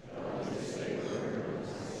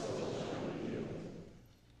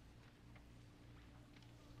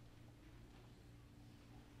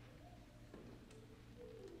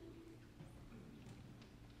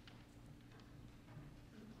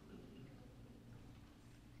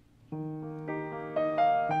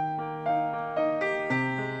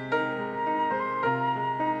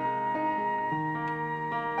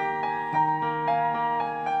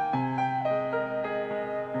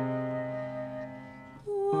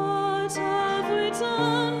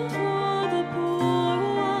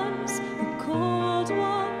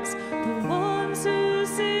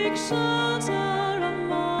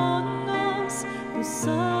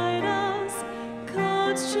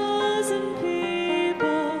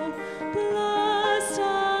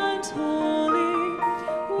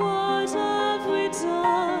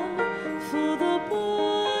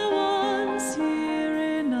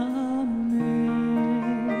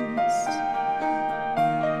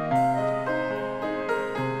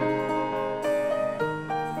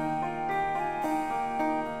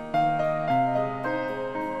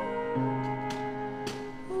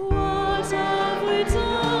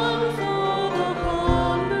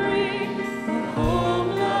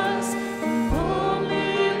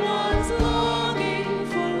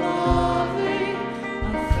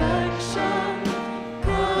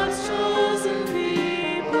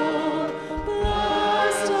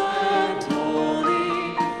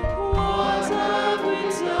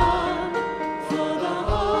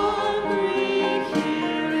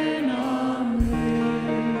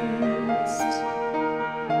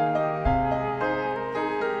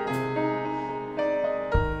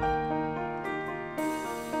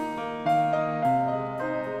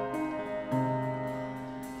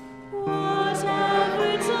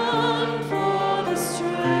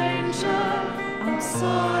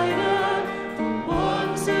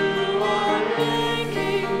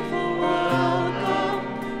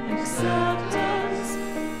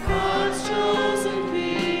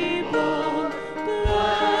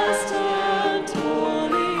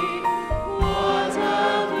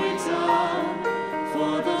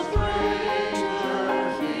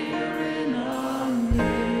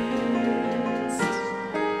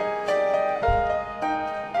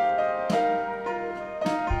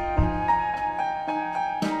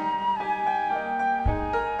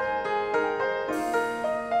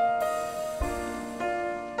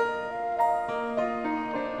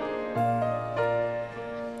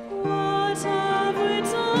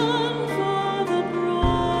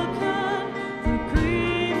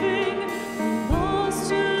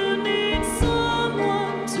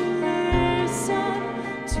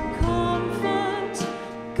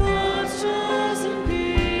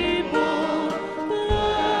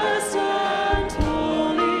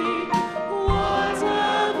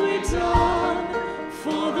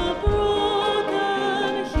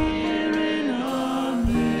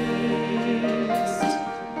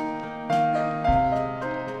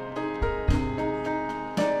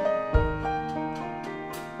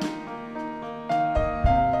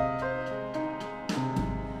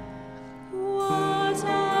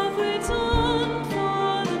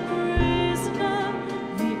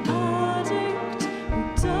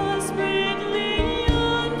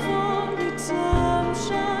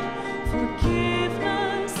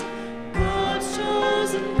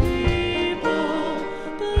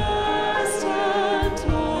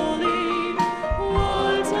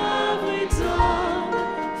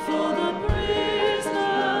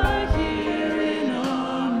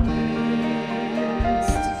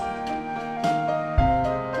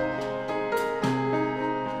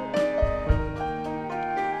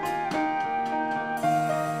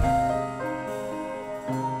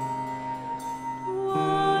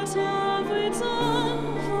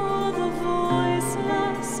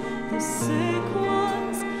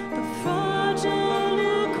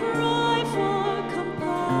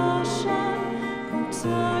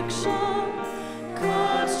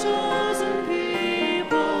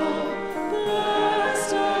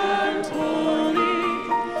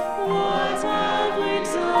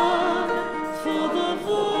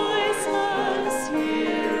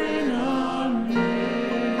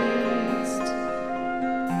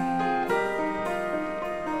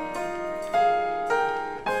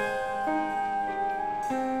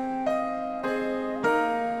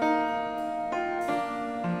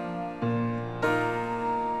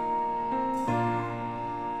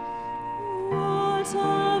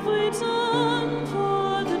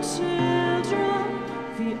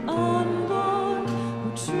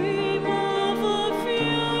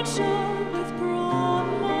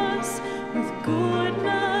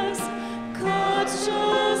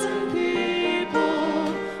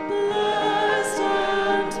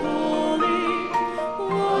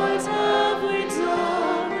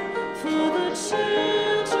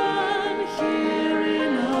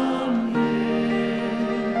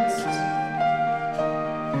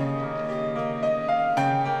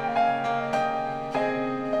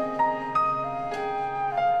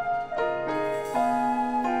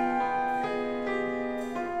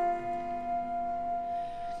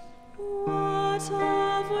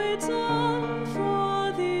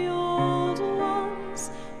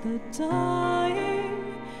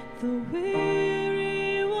 dying, the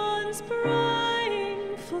weary ones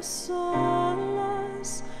praying for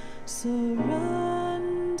solace,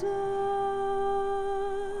 surrender.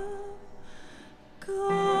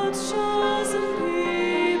 God's chosen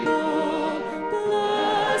people,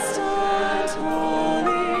 blessed and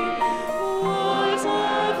holy, what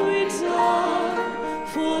have we done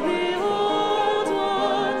for the old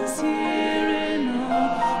ones here and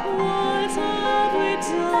now? What have we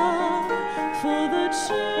done for the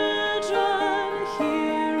children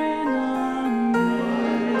here in our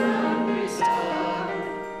midst?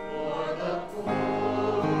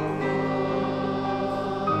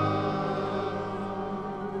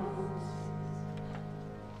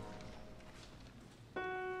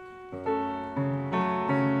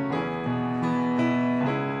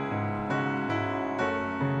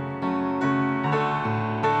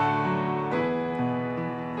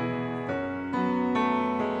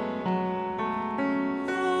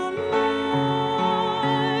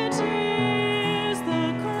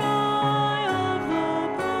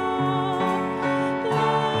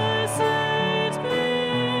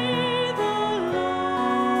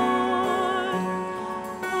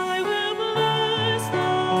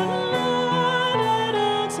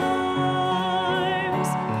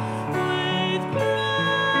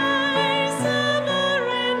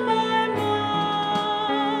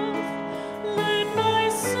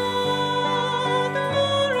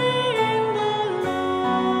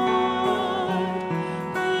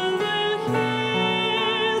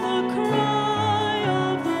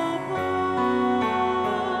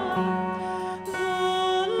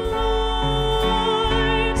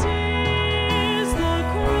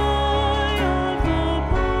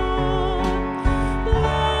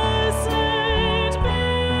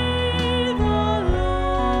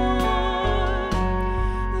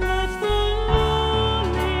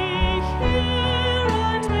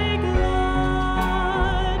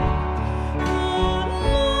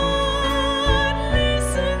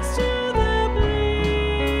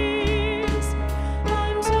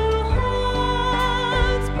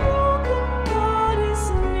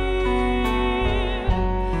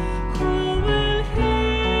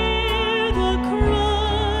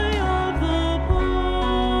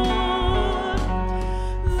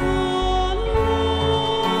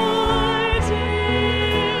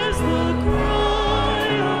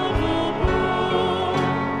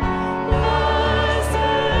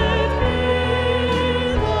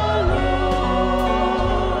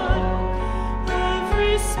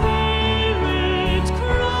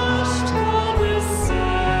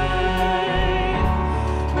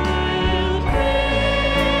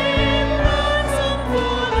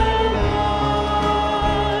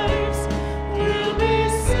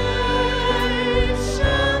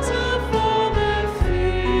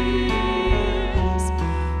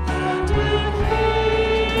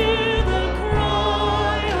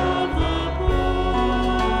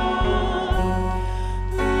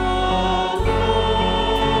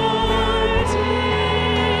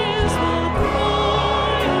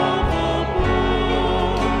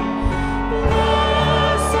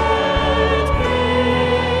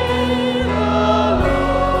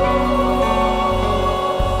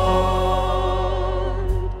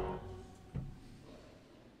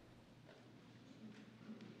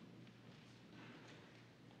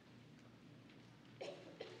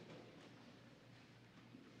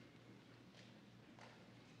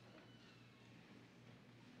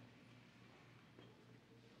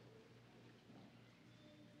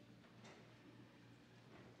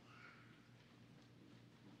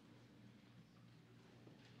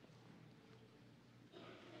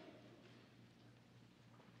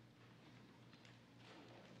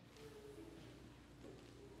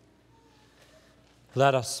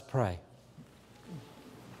 Let us pray.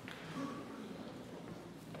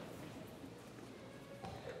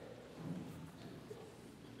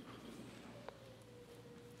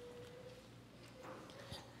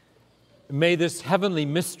 May this heavenly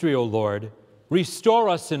mystery, O Lord, restore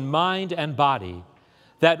us in mind and body,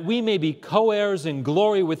 that we may be co-heirs in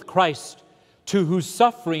glory with Christ, to whose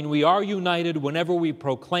suffering we are united whenever we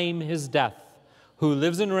proclaim his death, who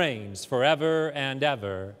lives and reigns forever and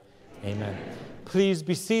ever. Amen. Please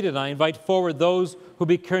be seated. I invite forward those who will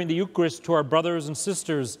be carrying the Eucharist to our brothers and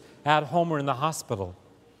sisters at home or in the hospital.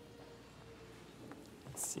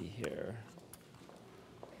 Let's see here.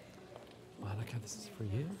 Monica, this is for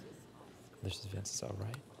you. This is Vince's, all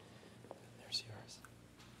right. There's yours.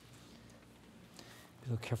 Be a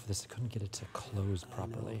little careful this. I couldn't get it to close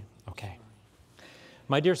properly. Okay.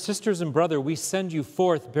 My dear sisters and brother, we send you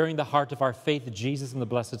forth bearing the heart of our faith, Jesus, in the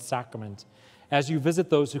Blessed Sacrament. as you visit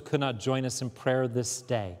those who could not join us in prayer this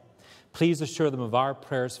day. Please assure them of our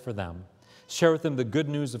prayers for them. Share with them the good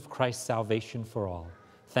news of Christ's salvation for all.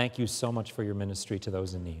 Thank you so much for your ministry to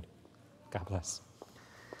those in need. God bless.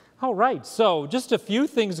 All right, so just a few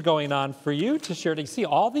things going on for you to share. Do you see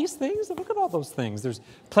all these things? Look at all those things. There's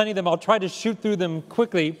plenty of them. I'll try to shoot through them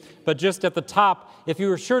quickly, but just at the top, if you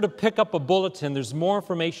were sure to pick up a bulletin, there's more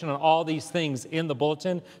information on all these things in the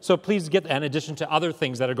bulletin, so please get that in addition to other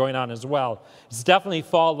things that are going on as well. It's definitely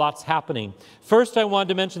fall, lots happening. First, I wanted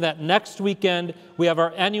to mention that next weekend, we have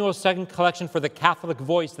our annual second collection for the Catholic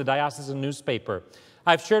Voice, the diocesan newspaper.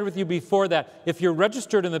 I've shared with you before that if you're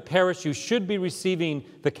registered in the parish, you should be receiving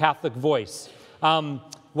the Catholic Voice.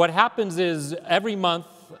 What happens is every month,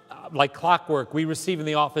 like clockwork, we receive in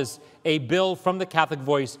the office a bill from the Catholic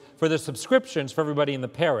Voice for the subscriptions for everybody in the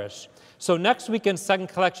parish. So next weekend's second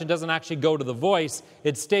collection doesn't actually go to the Voice.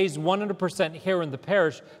 It stays 100% here in the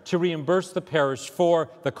parish to reimburse the parish for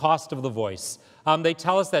the cost of the Voice. They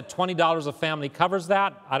tell us that $20 a family covers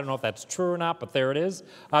that. I don't know if that's true or not, but there it is.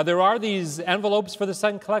 There are these envelopes for the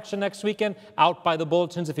second collection next weekend out by the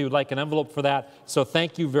bulletins if you would like an envelope for that. So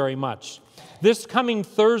thank you very much. This coming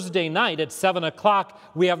Thursday night at 7 o'clock,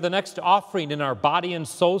 we have the next offering in our Body and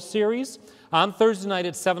Soul series. On Thursday night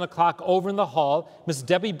at 7 o'clock over in the hall, Miss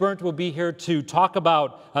Debbie Burnt will be here to talk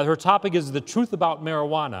about, her topic is the truth about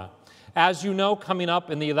marijuana. As you know, coming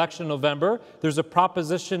up in the election in November, there's a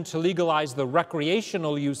proposition to legalize the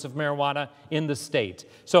recreational use of marijuana in the state.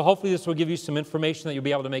 So hopefully this will give you some information that you'll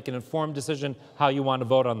be able to make an informed decision how you want to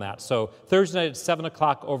vote on that. So Thursday night at 7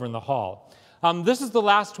 o'clock over in the hall. This is the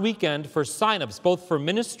last weekend for signups, both for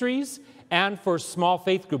ministries and for small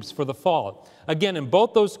faith groups for the fall. Again, in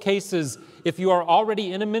both those cases, if you are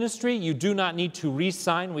already in a ministry, you do not need to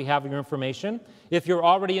re-sign. We have your information. If you're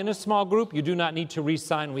already in a small group, you do not need to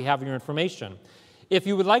re-sign. We have your information. If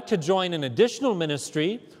you would like to join an additional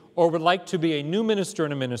ministry or would like to be a new minister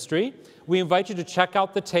in a ministry, we invite you to check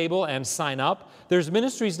out the table and sign up. There's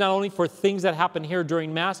ministries not only for things that happen here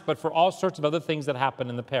during Mass, but for all sorts of other things that happen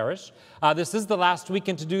in the parish. This is the last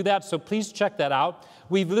weekend to do that, so please check that out.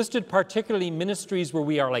 We've listed particularly ministries where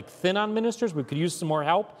we are like thin on ministers. We could use some more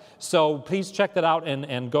help. So please check that out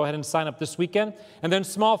and go ahead and sign up this weekend. And then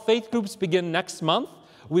small faith groups begin next month.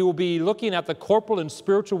 We will be looking at the corporal and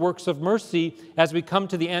spiritual works of mercy as we come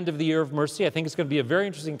to the end of the year of mercy. I think it's going to be a very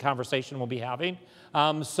interesting conversation we'll be having.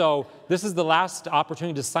 So this is the last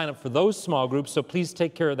opportunity to sign up for those small groups, so please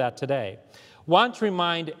take care of that today. Want to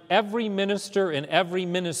remind every minister in every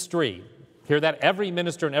ministry, hear that, every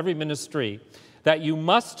minister in every ministry, that you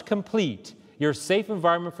must complete your Safe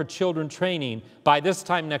Environment for Children training by this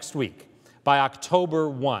time next week, by October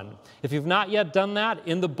 1. If you've not yet done that,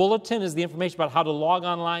 in the bulletin is the information about how to log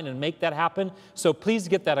online and make that happen, so please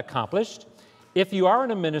get that accomplished. If you are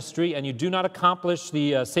in a ministry and you do not accomplish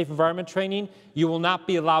the Safe Environment training, you will not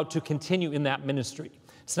be allowed to continue in that ministry.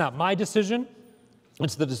 It's not my decision.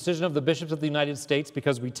 It's the decision of the bishops of the United States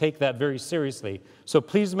because we take that very seriously. So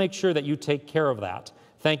please make sure that you take care of that.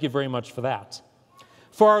 Thank you very much for that.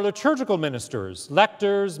 For our liturgical ministers,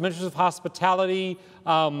 lectors, ministers of hospitality,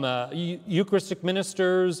 Eucharistic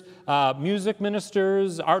ministers, music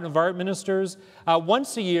ministers, art and art ministers,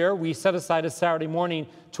 once a year we set aside a Saturday morning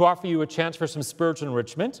to offer you a chance for some spiritual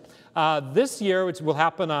enrichment. This year it will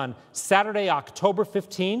happen on Saturday, October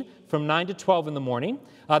 15 from 9 to 12 in the morning.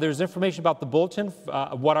 There's information about the bulletin,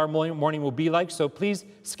 what our morning will be like, so please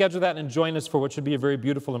schedule that and join us for what should be a very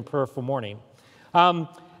beautiful and prayerful morning.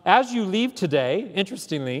 As you leave today,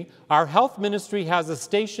 interestingly, our health ministry has a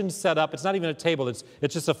station set up. It's not even a table. It's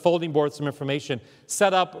just a folding board with some information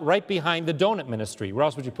set up right behind the donut ministry. Where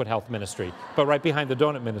else would you put health ministry? But right behind the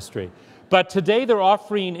donut ministry. But today they're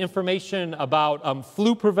offering information about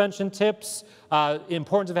flu prevention tips,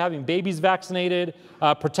 importance of having babies vaccinated,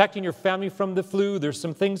 protecting your family from the flu. There's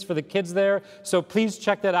some things for the kids there. So please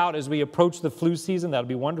check that out as we approach the flu season. That'll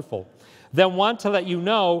be wonderful. Then want to let you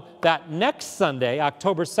know that next Sunday,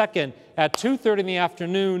 October 2nd, at 2:30 in the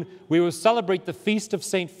afternoon, we will celebrate the Feast of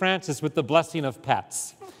St. Francis with the blessing of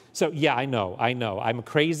pets. So yeah, I know. I'm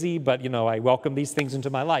crazy, but I welcome these things into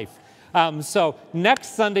my life. So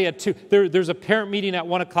next Sunday at 2, there's a parent meeting at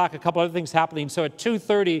 1 o'clock, a couple other things happening. So at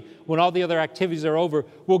 2:30, when all the other activities are over,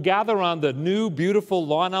 we'll gather on the new, beautiful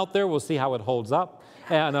lawn out there. We'll see how it holds up.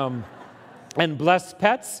 And bless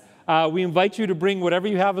pets. We invite you to bring whatever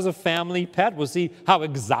you have as a family pet. We'll see how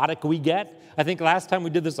exotic we get. I think last time we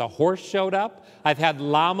did this, a horse showed up. I've had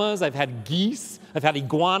llamas, I've had geese, I've had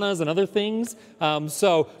iguanas and other things.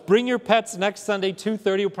 So bring your pets next Sunday,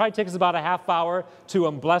 2:30. It'll probably take us about a half hour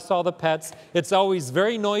to bless all the pets. It's always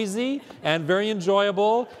very noisy and very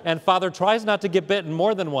enjoyable, and Father tries not to get bitten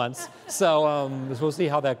more than once. So we'll see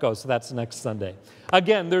how that goes. So that's next Sunday.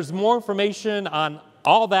 Again, there's more information on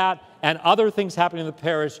all that and other things happening in the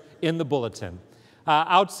parish in the bulletin.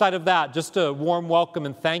 Outside of that, just a warm welcome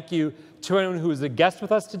and thank you to anyone who is a guest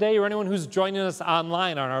with us today or anyone who's joining us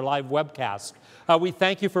online on our live webcast. We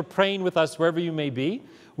thank you for praying with us wherever you may be.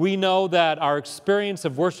 We know that our experience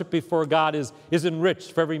of worship before God is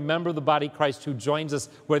enriched for every member of the body of Christ who joins us,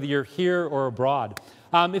 whether you're here or abroad.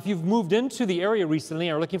 If you've moved into the area recently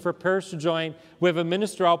and are looking for a parish to join, we have a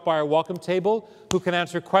minister out by our welcome table who can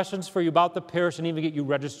answer questions for you about the parish and even get you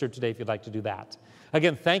registered today if you'd like to do that.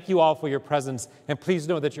 Again, thank you all for your presence, and please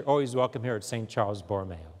know that you're always welcome here at St. Charles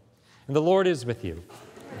Borromeo. And the Lord is with you.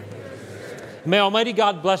 May Almighty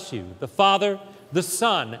God bless you, the Father, the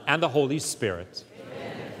Son, and the Holy Spirit.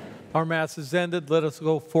 Amen. Our Mass is ended. Let us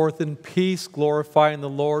go forth in peace, glorifying the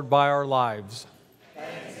Lord by our lives.